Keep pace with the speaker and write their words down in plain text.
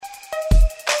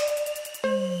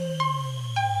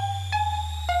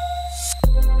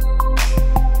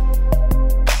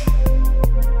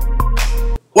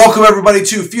Welcome everybody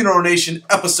to Funeral Nation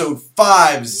episode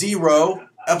 50.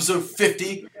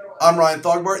 I'm Ryan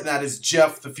Thogbert, and that is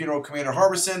Jeff, the Funeral Commander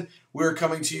Harbison. We're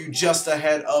coming to you just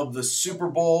ahead of the Super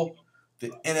Bowl,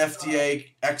 the NFDA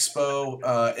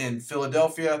Expo in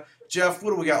Philadelphia. Jeff,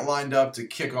 what do we got lined up to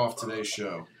kick off today's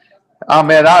show? Oh,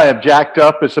 man, I am jacked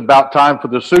up. It's about time for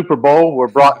the Super Bowl. We're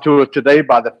brought to us today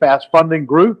by the Fast Funding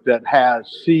Group that has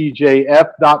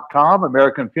CJF.com,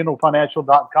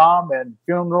 AmericanFuneralFinancial.com, and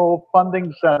Funeral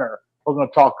Funding Center. We're going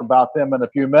to talk about them in a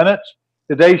few minutes.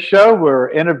 Today's show, we're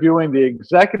interviewing the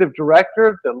Executive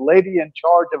Director, the lady in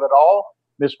charge of it all,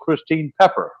 Miss Christine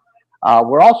Pepper.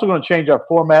 We're also going to change our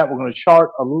format. We're going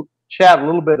to chat a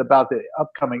little bit about the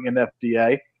upcoming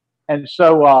NFDA. And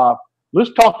so,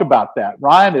 let's talk about that.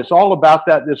 Ryan, it's all about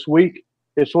that this week.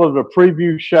 It's sort of a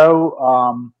preview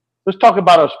show. Let's talk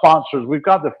about our sponsors. We've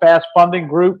got the Fast Funding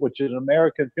Group, which is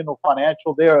American Funeral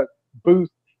Financial. They're at booth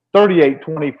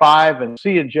 3825, and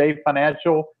C&J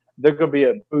Financial, they're going to be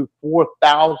at booth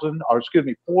 4005.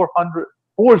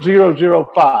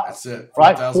 That's it.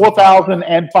 Right?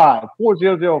 4005.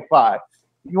 4005.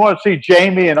 You want to see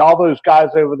Jamie and all those guys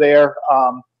over there.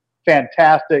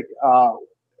 Fantastic.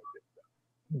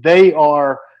 They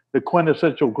are the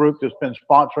quintessential group that's been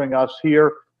sponsoring us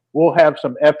here. We'll have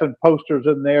some effing posters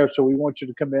in there, so we want you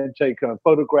to come in, take a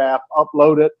photograph,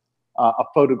 upload it. A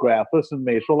photograph. Listen to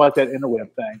me. It's sort of like that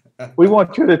interweb thing. We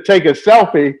want you to take a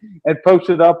selfie and post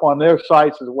it up on their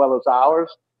sites as well as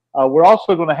ours. We're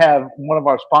also going to have one of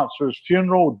our sponsors,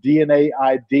 Funeral DNA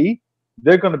ID.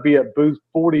 They're going to be at booth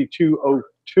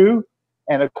 4202.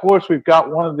 And, of course, we've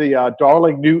got one of the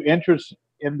darling new interests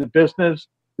in the business,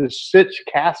 the Sitch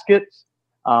Caskets.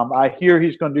 I hear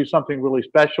he's going to do something really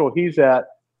special. He's at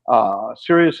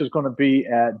Sirius is going to be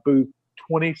at booth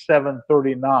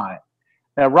 2739.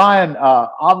 Now, Ryan,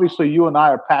 obviously you and I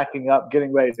are packing up,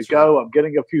 getting ready to go. I'm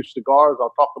getting a few cigars.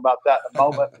 I'll talk about that in a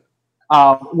moment.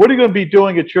 What are you going to be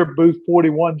doing at your booth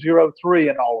 4103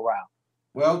 and all around?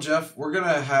 Well, Jeff, we're going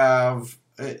to have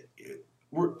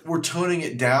we're toning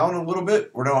it down a little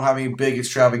bit. We're not having big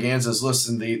extravaganzas.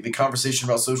 Listen, the conversation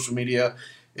about social media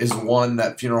is one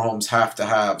that funeral homes have to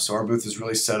have. So our booth is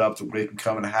really set up to where they can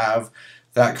come and have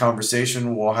that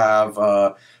conversation. We'll have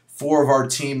 4 of our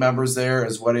team members there,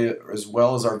 as well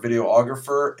as our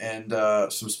videographer, and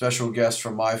some special guests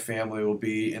from my family will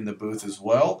be in the booth as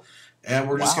well. And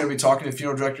we're just going to be talking to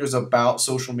funeral directors about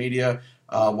social media.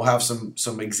 We'll have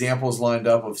some examples lined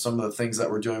up of some of the things that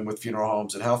we're doing with funeral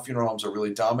homes and how funeral homes are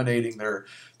really dominating their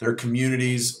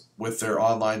communities with their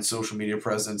online social media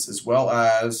presence, as well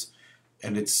as,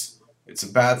 and it's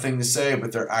a bad thing to say,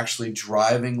 but they're actually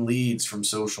driving leads from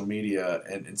social media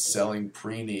and selling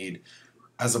pre-need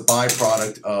as a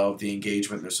byproduct of the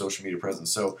engagement in their social media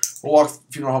presence. So we'll walk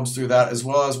funeral homes through that, as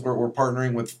well as we're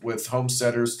partnering with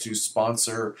homesteaders to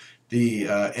sponsor the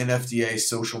NFDA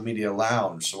Social Media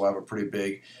Lounge. So we'll have a pretty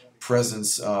big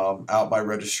presence out by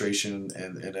registration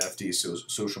and NFDA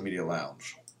Social Media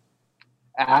Lounge.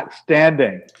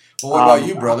 Outstanding. Well, what about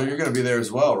you, brother? You're going to be there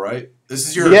as well, right? This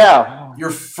is your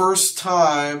first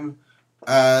time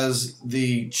as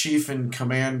the chief and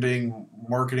commanding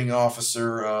marketing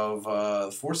officer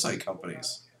of Foresight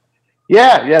Companies.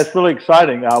 Yeah, it's really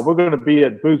exciting. We're going to be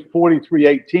at booth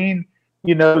 4318.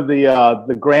 You know,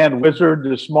 the grand wizard,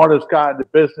 the smartest guy in the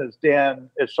business, Dan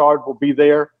Essard, will be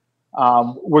there.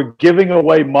 We're giving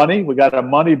away money. We got a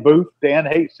money booth. Dan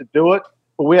hates to do it,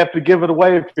 but we have to give it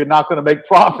away if you're not going to make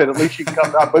profit. At least you can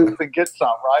come to our booth and get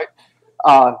some, right?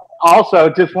 Also,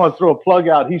 just want to throw a plug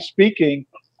out. He's speaking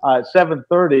at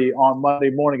 7:30 on Monday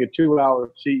morning, a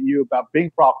 2-hour CEU about being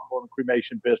profitable in the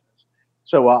cremation business.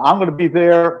 So I'm going to be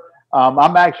there.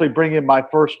 I'm actually bringing my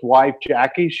first wife,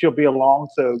 Jackie. She'll be along,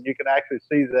 so you can actually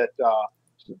see that,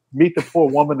 meet the poor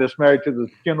woman that's married to the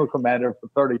funeral commander for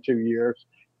 32 years.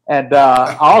 And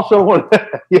I also want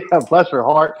to, bless her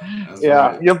heart. That's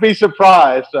right. You'll be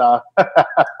surprised. I'm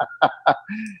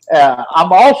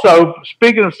also,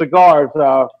 speaking of cigars,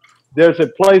 there's a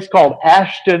place called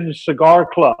Ashton Cigar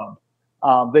Club.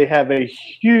 They have a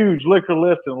huge liquor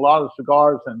list and a lot of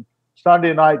cigars. And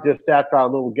Sunday night, just after our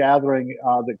little gathering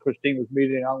that Christine was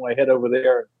meeting, I'm going to head over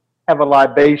there and have a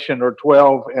libation or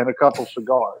 12 and a couple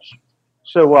cigars.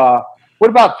 So what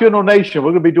about Funeral Nation?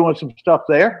 We're going to be doing some stuff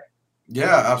there.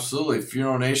 Yeah, absolutely.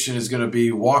 Funeral Nation is going to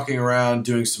be walking around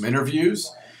doing some interviews.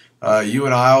 You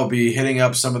and I will be hitting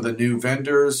up some of the new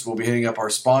vendors. We'll be hitting up our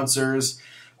sponsors.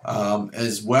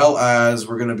 As well as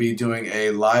we're going to be doing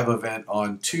a live event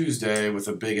on Tuesday with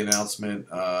a big announcement,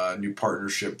 new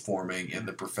partnership forming in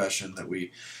the profession that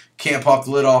we can't pop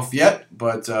the lid off yet,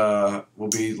 but we'll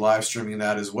be live streaming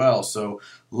that as well. So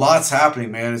lots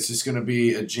happening, man. It's just going to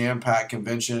be a jam-packed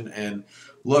convention, and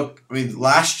look, I mean,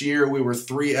 last year we were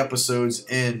 3 episodes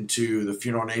into the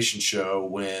Funeral Nation show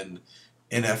when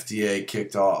NFDA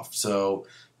kicked off. So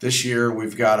this year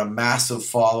we've got a massive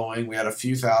following. We had a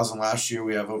few thousand last year.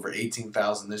 We have over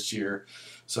 18,000 this year.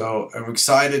 So I'm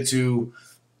excited to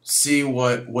see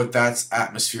what that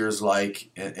atmosphere is like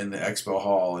in the expo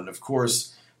hall. And of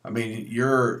course, I mean,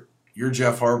 you're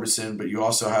Jeff Harbison, but you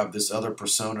also have this other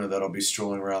persona that'll be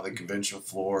strolling around the convention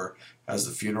floor as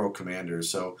the funeral commander.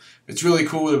 So it's really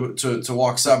cool to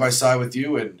walk side by side with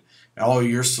you and all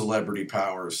your celebrity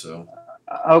powers. So.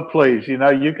 Oh, please. You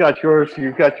got yours.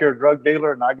 You got your drug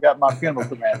dealer, and I got my funeral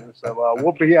commander. So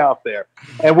we'll be out there.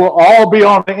 And we'll all be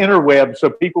on the interweb, so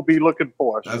people be looking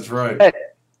for us. That's right.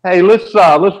 Hey, let's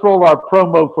roll our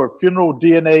promo for Funeral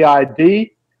DNA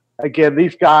ID. Again,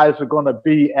 these guys are going to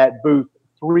be at booth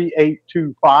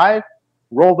 3825.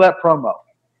 Roll that promo.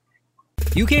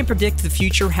 You can't predict the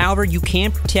future, however, you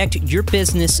can protect your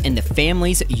business and the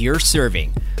families you're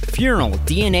serving. Funeral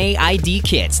DNA ID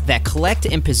kits that collect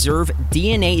and preserve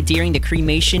DNA during the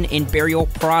cremation and burial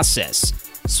process.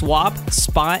 Swab,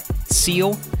 spot,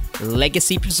 seal,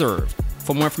 legacy preserve.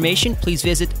 For more information, please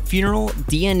visit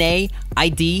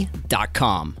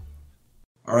funeraldnaid.com.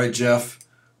 All right, Jeff,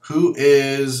 who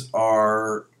is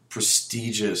our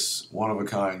prestigious,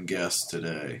 one-of-a-kind guest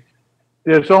today?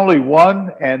 There's only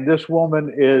one, and this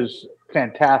woman is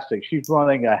fantastic. She's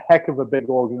running a heck of a big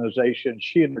organization.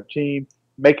 She and her team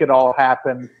make it all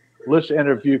happen. Let's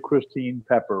interview Christine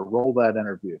Pepper. Roll that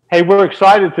interview. Hey, we're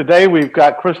excited today. We've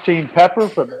got Christine Pepper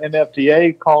from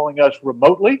NFDA calling us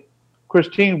remotely.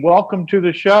 Christine, welcome to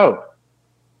the show.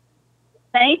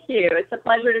 Thank you. It's a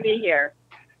pleasure to be here.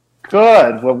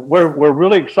 Good. Well, we're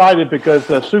really excited because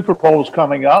the Super Bowl is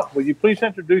coming up. Will you please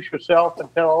introduce yourself and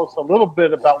tell us a little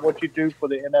bit about what you do for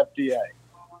the NFDA?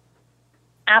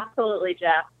 Absolutely,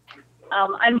 Jeff.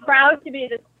 I'm proud to be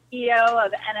the CEO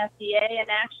of NFDA, and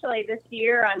actually this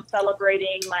year I'm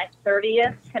celebrating my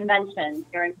 30th convention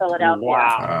here in Philadelphia.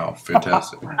 Wow,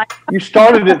 fantastic. You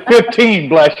started at 15,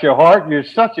 bless your heart. You're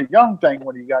such a young thing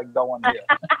when you got going here.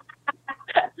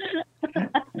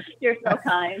 You're so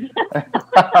kind.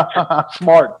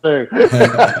 Smart too.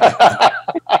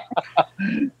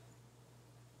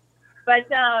 But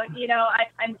I'm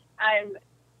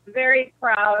very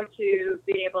proud to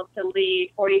be able to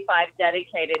lead 45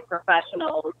 dedicated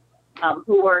professionals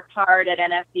who work hard at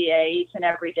NFDA each and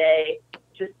every day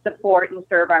to support and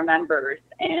serve our members.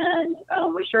 And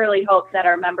we surely hope that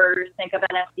our members think of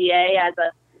NFDA as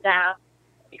a staff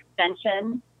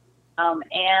extension.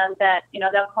 And that,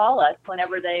 they'll call us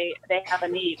whenever they have a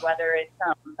need, whether it's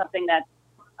something that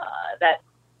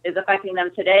is affecting them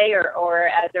today or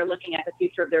as they're looking at the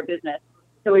future of their business.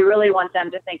 So we really want them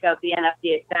to think of the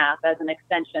NFDA staff as an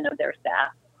extension of their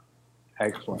staff.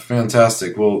 Excellent.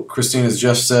 Fantastic. Well, Christine, as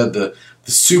Jeff said, the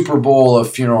Super Bowl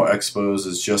of funeral expos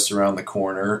is just around the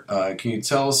corner. Can you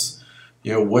tell us,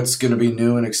 what's going to be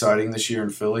new and exciting this year in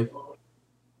Philly?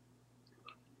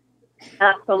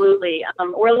 Absolutely.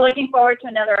 We're looking forward to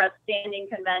another outstanding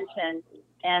convention,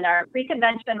 and our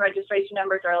pre-convention registration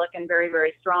numbers are looking very,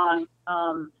 very strong.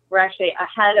 We're actually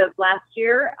ahead of last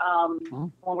year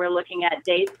when we're looking at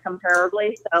dates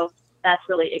comparably, so that's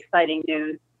really exciting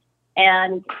news.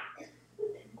 And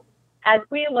as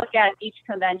we look at each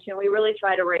convention, we really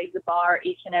try to raise the bar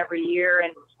each and every year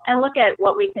and look at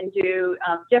what we can do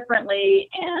differently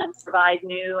and provide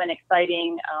new and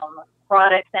exciting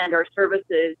products and or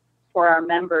services for our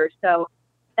members. So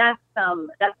that's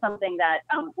something that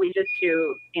we just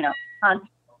do,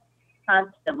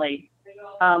 constantly.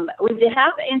 We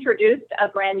have introduced a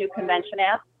brand new convention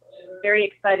app. Very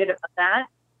excited about that.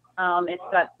 It's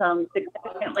got some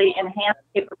significantly enhanced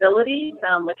capabilities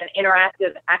with an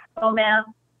interactive expo map,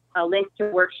 links to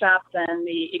workshops and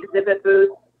the exhibit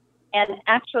booth, and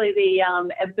actually the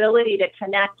ability to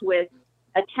connect with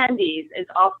attendees is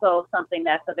also something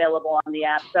that's available on the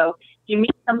app. So if you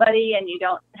meet somebody and you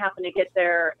don't happen to get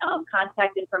their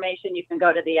contact information, you can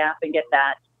go to the app and get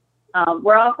that.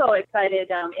 We're also excited,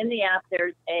 in the app,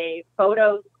 there's a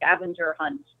photo scavenger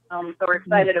hunt. So we're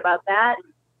excited about that.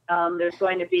 There's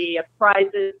going to be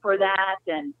prizes for that,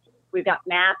 and we've got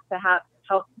maps to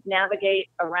help navigate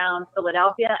around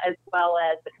Philadelphia as well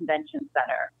as the convention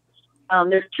center.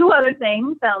 There's two other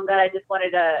things that I just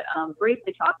wanted to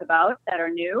briefly talk about that are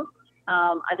new.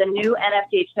 The new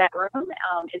NFDA chat room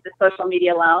is a social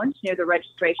media lounge near the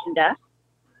registration desk.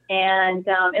 And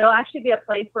it'll actually be a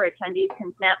place where attendees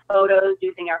can snap photos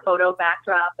using our photo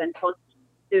backdrop and post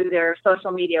to their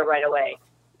social media right away.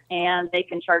 And they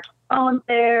can charge phones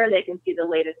there. They can see the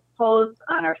latest posts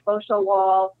on our social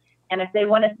wall. And if they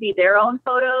want to see their own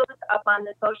photos up on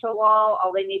the social wall,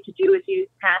 all they need to do is use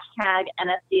hashtag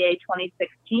NSDA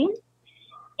 2016.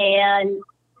 And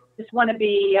just want to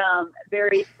be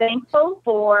very thankful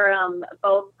for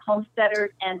both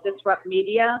Homesteaders and Disrupt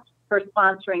Media for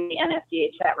sponsoring the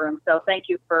NSDA chat room. So thank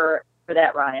you for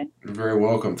that, Ryan. You're very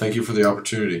welcome. Thank you for the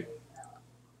opportunity.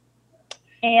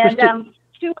 And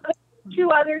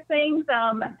two other things.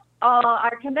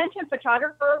 Our convention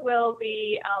photographer will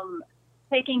be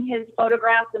taking his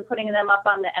photographs and putting them up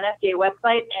on the NSDA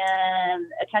website, and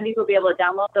attendees will be able to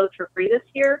download those for free this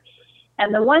year.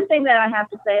 And the one thing that I have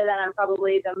to say that I'm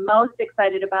probably the most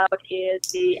excited about is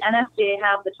the NSDA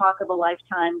have the Talk of a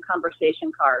Lifetime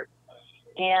conversation cards.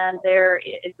 And there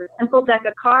is a simple deck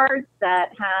of cards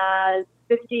that has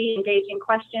 50 engaging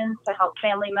questions to help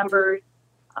family members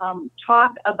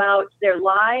talk about their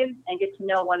lives and get to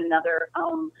know one another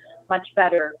much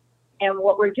better. And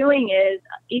what we're doing is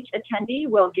each attendee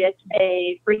will get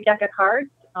a free deck of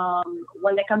cards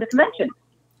when they come to convention.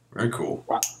 Very cool.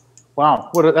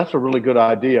 Wow, that's a really good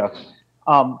idea.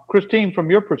 Christine, from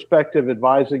your perspective,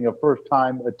 advising a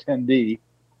first-time attendee,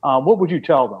 what would you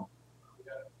tell them?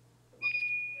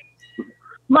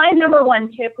 My number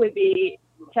one tip would be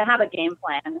to have a game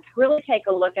plan. Really take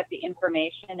a look at the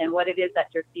information and what it is that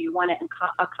you want to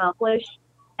accomplish.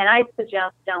 And I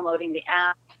suggest downloading the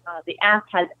app. The app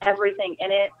has everything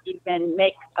in it. You can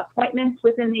make appointments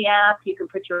within the app. You can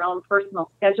put your own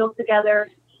personal schedule together.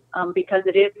 Because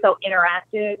it is so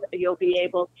interactive, you'll be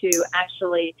able to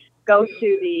actually go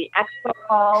to the expo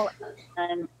hall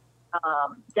and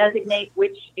designate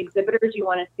which exhibitors you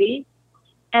want to see.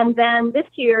 And then this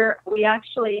year, we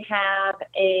actually have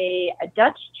a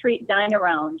Dutch treat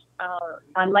dine-around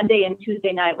on Monday and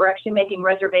Tuesday night. We're actually making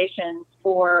reservations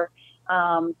for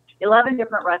 11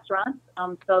 different restaurants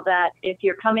so that if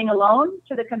you're coming alone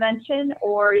to the convention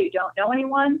or you don't know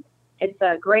anyone, it's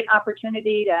a great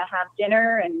opportunity to have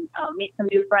dinner and meet some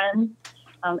new friends.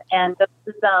 And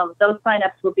those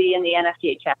signups will be in the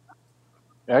NSDA chat.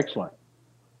 Excellent.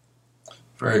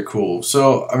 Very cool.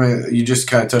 So, I mean, you just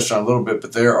kind of touched on it a little bit,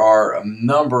 but there are a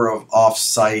number of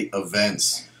off-site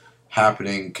events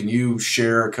happening. Can you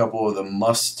share a couple of the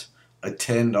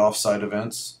must-attend off-site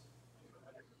events?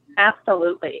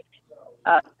 Absolutely.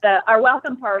 Our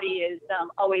welcome party is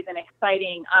always an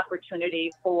exciting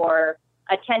opportunity for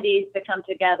attendees to come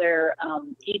together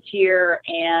each year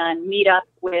and meet up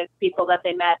with people that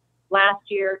they met last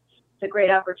year. It's a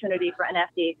great opportunity for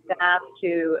NSDA staff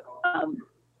to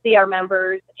see our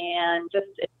members, and just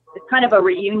it's kind of a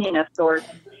reunion of sorts.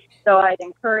 So I'd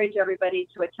encourage everybody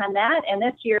to attend that. And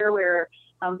this year we're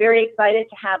very excited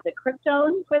to have the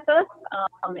Kryptones with us.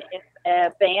 It's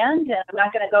a band, and I'm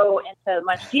not going to go into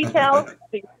much detail.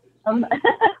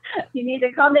 You need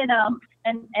to come in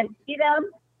and see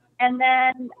them. And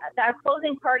then our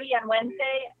closing party on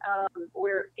Wednesday,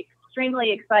 we're extremely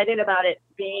excited about it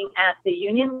being at the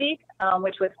Union League,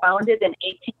 which was founded in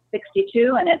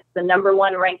 1862, and it's the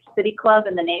 #1 ranked city club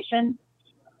in the nation.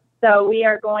 So we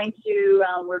are going to,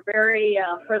 we're very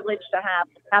privileged to have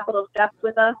Capitol Steps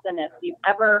with us. And if you've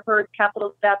ever heard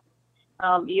Capitol Steps,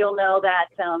 you'll know that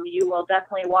you will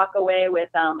definitely walk away with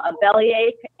a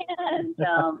bellyache, and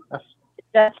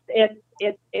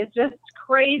it's just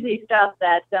crazy stuff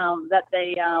that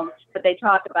they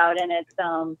talk about, and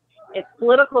it's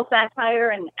political satire,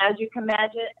 and as you can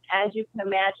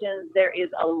imagine, there is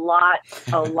a lot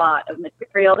of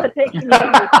material that they can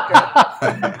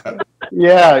use.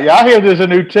 Yeah, I hear there's a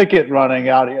new ticket running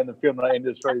out here in the film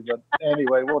industry, but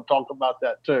anyway, we'll talk about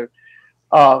that too.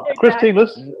 Exactly.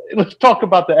 Christine, let's talk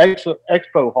about the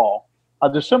expo hall.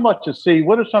 There's so much to see.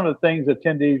 What are some of the things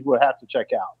attendees will have to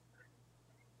check out?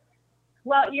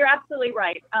 Well, you're absolutely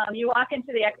right. You walk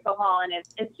into the expo hall and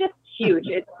it's just huge.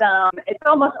 It's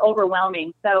almost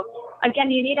overwhelming. So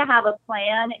again, you need to have a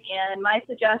plan. And my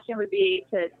suggestion would be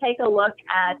to take a look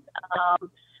at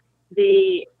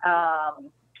the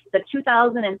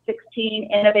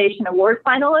 2016 Innovation Award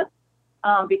finalists,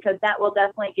 because that will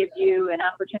definitely give you an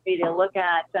opportunity to look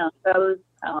at those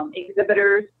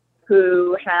exhibitors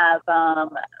who have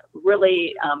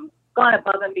really gone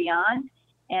above and beyond.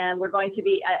 And we're going to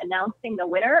be announcing the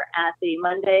winner at the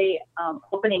Monday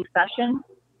opening session.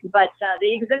 But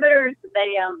the exhibitors,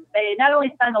 they not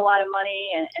only spend a lot of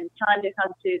money and time to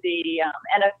come to the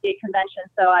NSDA convention,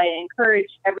 so I encourage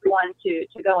everyone to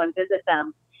go and visit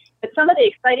them. But some of the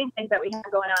exciting things that we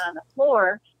have going on the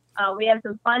floor, we have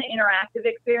some fun interactive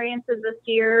experiences this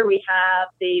year. We have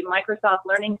the Microsoft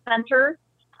Learning Center.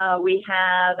 We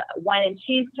have wine and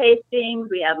cheese tastings.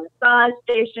 We have massage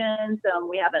stations.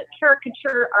 We have a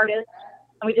caricature artist,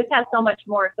 and we just have so much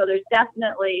more. So there's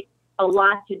definitely a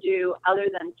lot to do other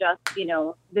than just,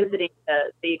 visiting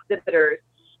the exhibitors.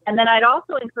 And then I'd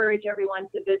also encourage everyone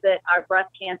to visit our breast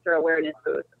cancer awareness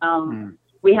booth.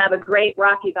 We have a great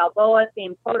Rocky Balboa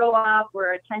themed photo op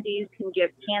where attendees can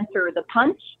give cancer the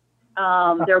punch.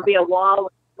 There'll be a wall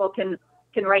where people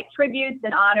can write tributes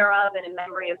in honor of and in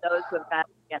memory of those who have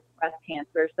battled against breast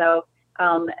cancer. So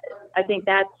I think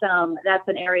that's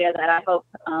an area that I hope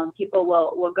people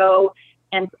will go.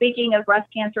 And speaking of breast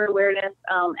cancer awareness,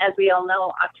 as we all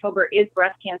know, October is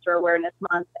Breast Cancer Awareness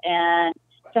Month. And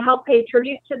to help pay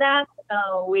tribute to that,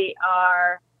 we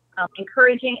are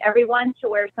encouraging everyone to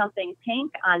wear something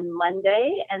pink on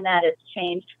Monday, and that has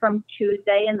changed from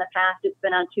Tuesday. In the past, it's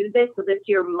been on Tuesday, so this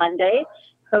year, Monday.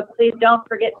 So please don't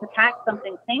forget to pack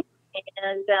something pink.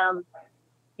 And,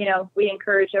 we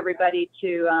encourage everybody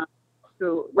to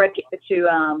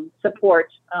support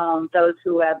those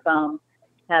who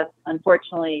have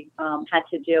unfortunately had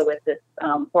to deal with this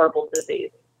horrible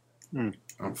disease.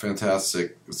 Oh,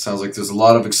 fantastic. It sounds like there's a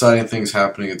lot of exciting things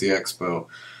happening at the expo.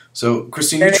 So,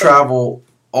 Christine, you travel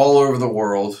all over the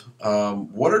world.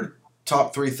 What are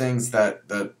top 3 things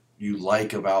that you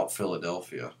like about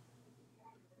Philadelphia?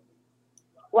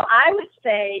 Well, I would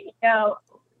say,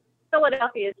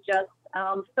 Philadelphia is just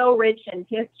so rich in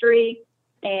history,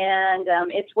 and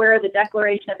it's where the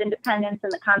Declaration of Independence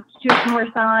and the Constitution were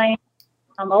signed.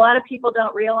 A lot of people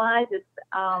don't realize it's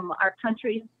our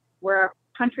country's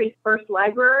first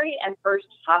library and first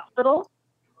hospital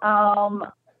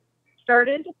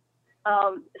started.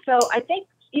 So I think,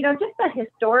 just the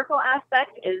historical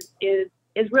aspect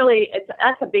is really,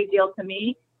 that's a big deal to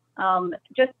me.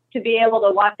 Just to be able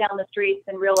to walk down the streets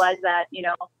and realize that,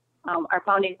 our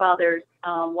founding fathers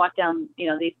walked down,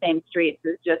 these same streets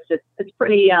is just, it's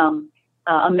pretty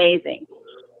amazing.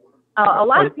 A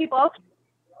lot of people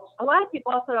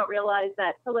also don't realize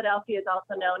that Philadelphia is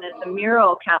also known as the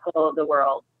mural capital of the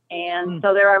world. And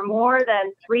so there are more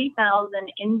than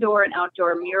 3,000 indoor and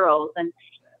outdoor murals.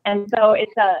 And so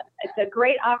it's a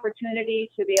great opportunity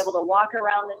to be able to walk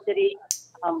around the city.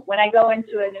 When I go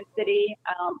into a new city,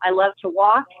 I love to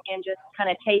walk and just kind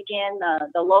of take in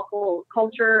the local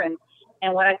culture.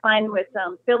 And what I find with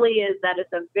Philly is that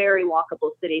it's a very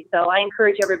walkable city. So I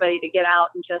encourage everybody to get out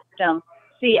and just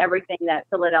see everything that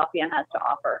Philadelphia has to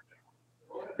offer.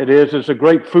 It is. It's a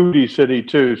great foodie city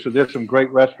too. So there's some great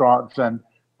restaurants, and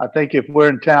I think if we're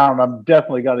in town, I'm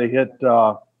definitely going to hit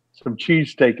some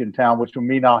cheesesteak in town, which will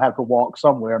mean I'll have to walk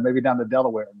somewhere, maybe down to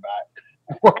Delaware and back.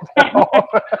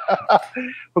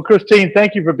 Well, Christine,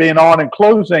 thank you for being on. In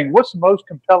closing, what's the most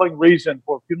compelling reason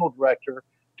for a funeral director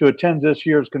to attend this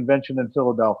year's convention in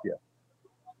Philadelphia?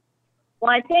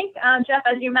 Well, I think, Jeff,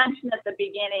 as you mentioned at the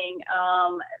beginning,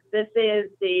 this is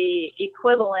the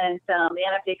equivalent, the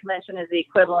NFDA convention is the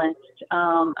equivalent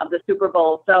of the Super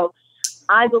Bowl. So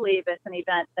I believe it's an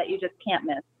event that you just can't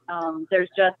miss. There's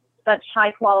just such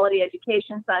high quality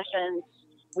education sessions.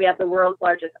 We have the world's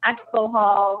largest expo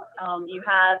hall. You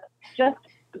have just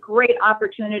great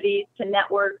opportunities to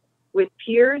network with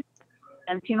peers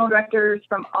and funeral directors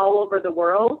from all over the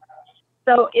world.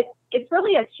 So it's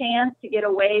really a chance to get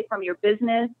away from your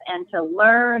business and to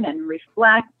learn and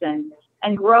reflect and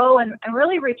grow and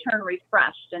really return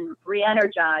refreshed and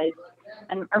re-energized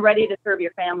and ready to serve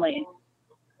your family.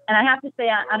 And I have to say,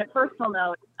 on a personal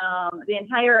note, the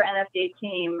entire NFDA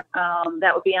team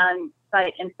that will be on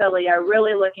site in Philly are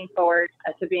really looking forward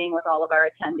to being with all of our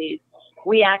attendees.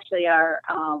 We actually are,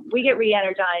 we get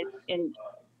re-energized in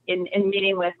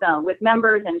meeting with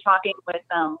members and talking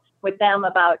with them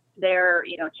about their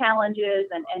challenges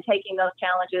and taking those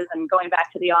challenges and going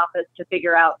back to the office to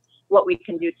figure out what we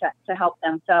can do to help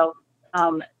them. So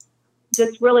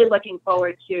just really looking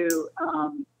forward to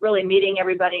really meeting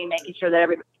everybody, making sure that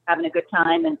everybody's having a good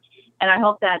time. And I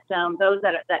hope that those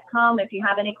that come, if you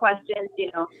have any questions,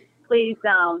 please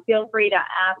feel free to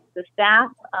ask the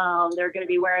staff. They're going to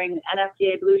be wearing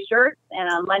NFDA blue shirts, and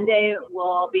on Monday we'll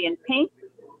all be in pink.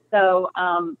 So,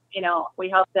 we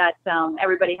hope that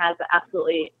everybody has an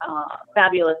absolutely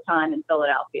fabulous time in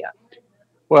Philadelphia.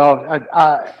 Well,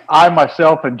 I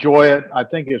myself enjoy it. I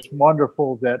think it's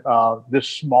wonderful that this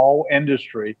small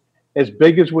industry, as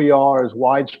big as we are, is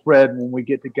widespread. When we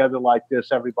get together like this,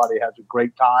 everybody has a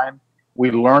great time. We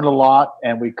learn a lot,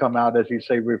 and we come out, as you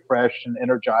say, refreshed and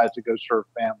energized to go serve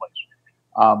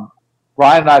families.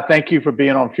 Brian, I thank you for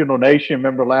being on Funeral Nation.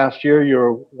 Remember last year, you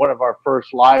were one of our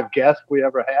first live guests we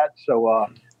ever had. So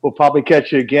we'll probably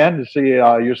catch you again to see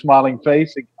your smiling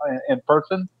face in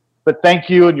person. But thank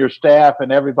you and your staff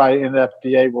and everybody in the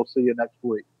FDA. We'll see you next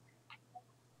week.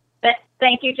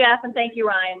 Thank you, Jeff, and thank you,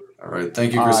 Ryan. All right.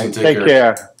 Thank you, Christine. Take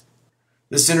care.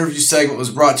 This interview segment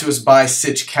was brought to us by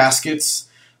Sitch Caskets.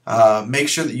 Make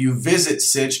sure that you visit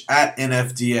Sitch at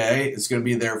NFDA. It's going to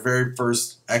be their very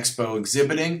first expo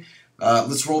exhibiting.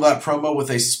 Let's roll that promo with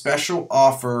a special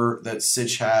offer that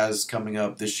Sitch has coming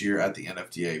up this year at the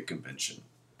NFDA convention.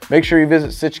 Make sure you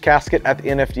visit Sitch Casket at the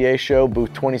NFDA show,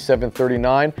 booth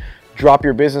 2739. Drop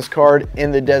your business card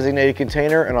in the designated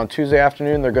container, and on Tuesday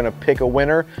afternoon, they're going to pick a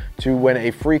winner to win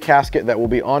a free casket that will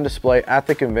be on display at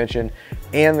the convention,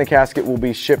 and the casket will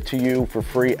be shipped to you for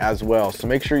free as well. So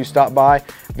make sure you stop by,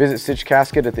 visit Sitch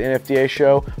Casket at the NFDA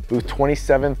show, booth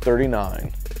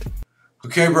 2739.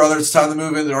 Okay, brother, it's time to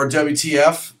move into our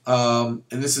WTF,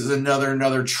 and this is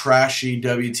another trashy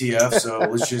WTF. So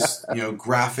let's just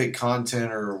graphic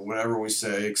content or whatever we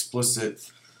say, explicit,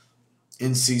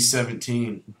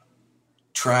 NC-17.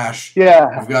 Trash.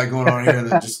 Yeah. We've got going on here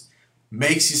that just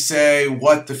makes you say,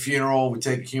 what the funeral? We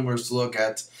take a humorous look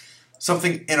at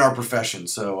something in our profession.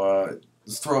 So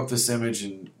let's throw up this image.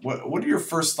 And what are your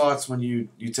first thoughts when you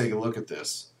take a look at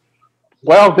this?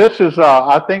 Well, this is,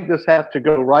 I think this has to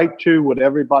go right to what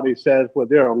everybody says, where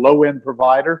they're a low-end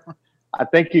provider. I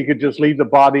think you could just leave the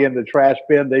body in the trash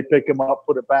bin. They pick them up,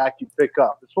 put it back, you pick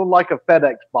up. It's sort of like a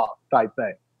FedEx box type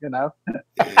thing,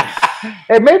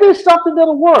 And maybe it's something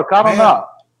that'll work. I don't know.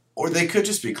 Or they could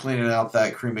just be cleaning out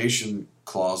that cremation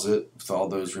closet with all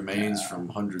those remains from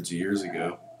hundreds of years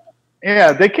ago.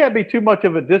 Yeah, they can't be too much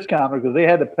of a discounter because they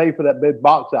had to pay for that big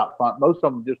box out front. Most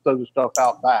of them just throw the stuff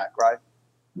out back, right?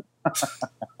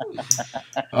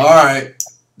 All right.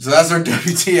 So that's our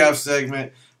WTF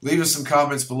segment. Leave us some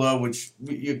comments below, which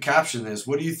you caption this.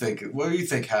 What do you think? What do you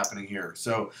think happening here?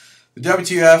 So the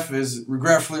WTF is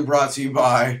regretfully brought to you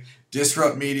by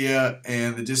Disrupt Media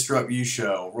and the Disrupt You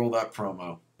Show. Roll that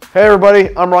promo. Hey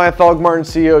everybody, I'm Ryan Thalgmartin,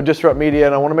 CEO of Disrupt Media,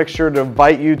 and I want to make sure to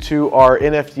invite you to our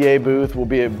NFDA booth. We'll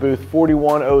be at booth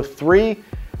 4103.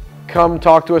 Come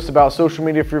talk to us about social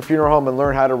media for your funeral home and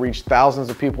learn how to reach thousands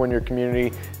of people in your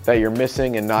community that you're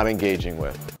missing and not engaging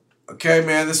with. Okay,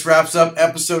 man, this wraps up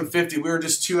episode 50. We were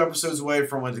just 2 episodes away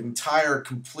from an entire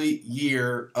complete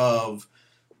year of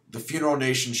the Funeral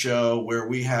Nation show, where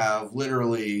we have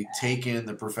literally taken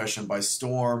the profession by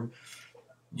storm.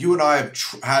 You and I have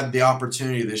had the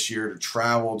opportunity this year to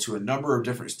travel to a number of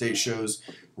different state shows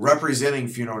representing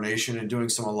Funeral Nation and doing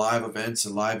some live events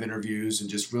and live interviews and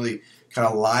just really kind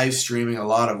of live streaming a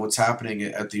lot of what's happening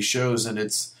at these shows. And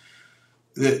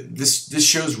this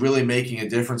show's really making a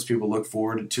difference. People look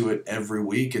forward to it every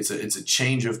week. It's a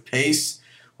change of pace.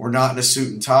 We're not in a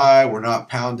suit and tie. We're not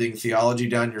pounding theology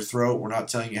down your throat. We're not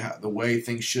telling you the way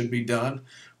things should be done.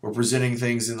 We're presenting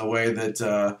things in the way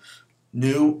that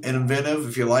new and inventive.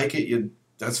 If you like it,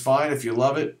 that's fine. If you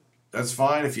love it, that's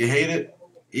fine. If you hate it,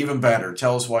 even better.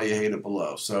 Tell us why you hate it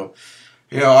below. So,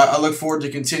 I look forward to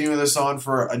continuing this on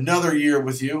for another year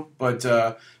with you. But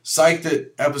psyched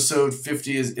that episode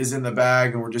 50 is in the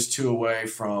bag, and we're just 2 away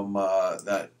from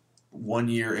that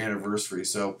 1-year anniversary.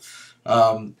 So,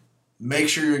 make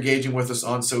sure you're engaging with us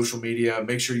on social media.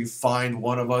 Make sure you find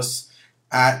one of us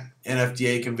at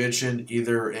NFDA convention,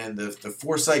 either in the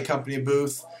Foresight Company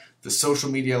booth, the Social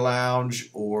Media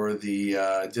Lounge, or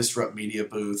the Disrupt Media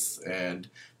booth. And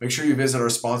make sure you visit our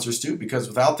sponsors too, because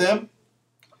without them,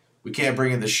 we can't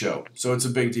bring in the show. So it's a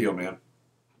big deal, man.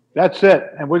 That's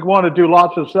it. And we want to do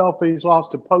lots of selfies,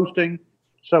 lots of posting.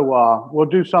 So we'll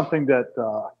do something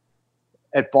that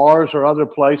at bars or other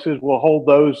places, we'll hold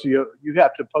those. You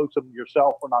have to post them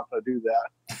yourself. We're not going to do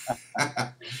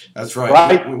that. That's right.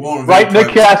 Right, Nick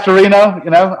Castorino.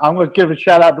 I'm going to give a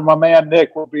shout out to my man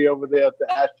Nick. We'll be over there at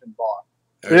the Ashton Bar.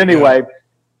 But anyway,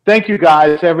 thank you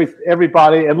guys,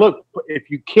 everybody. And look, if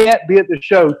you can't be at the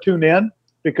show, tune in,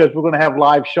 because we're going to have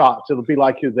live shots. It'll be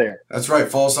like you're there. That's right.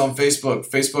 Follow us on Facebook,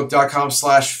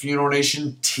 facebook.com/Funeral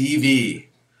Nation TV.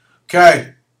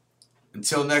 Okay.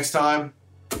 Until next time,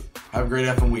 have a great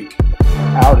effing week.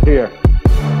 Out here.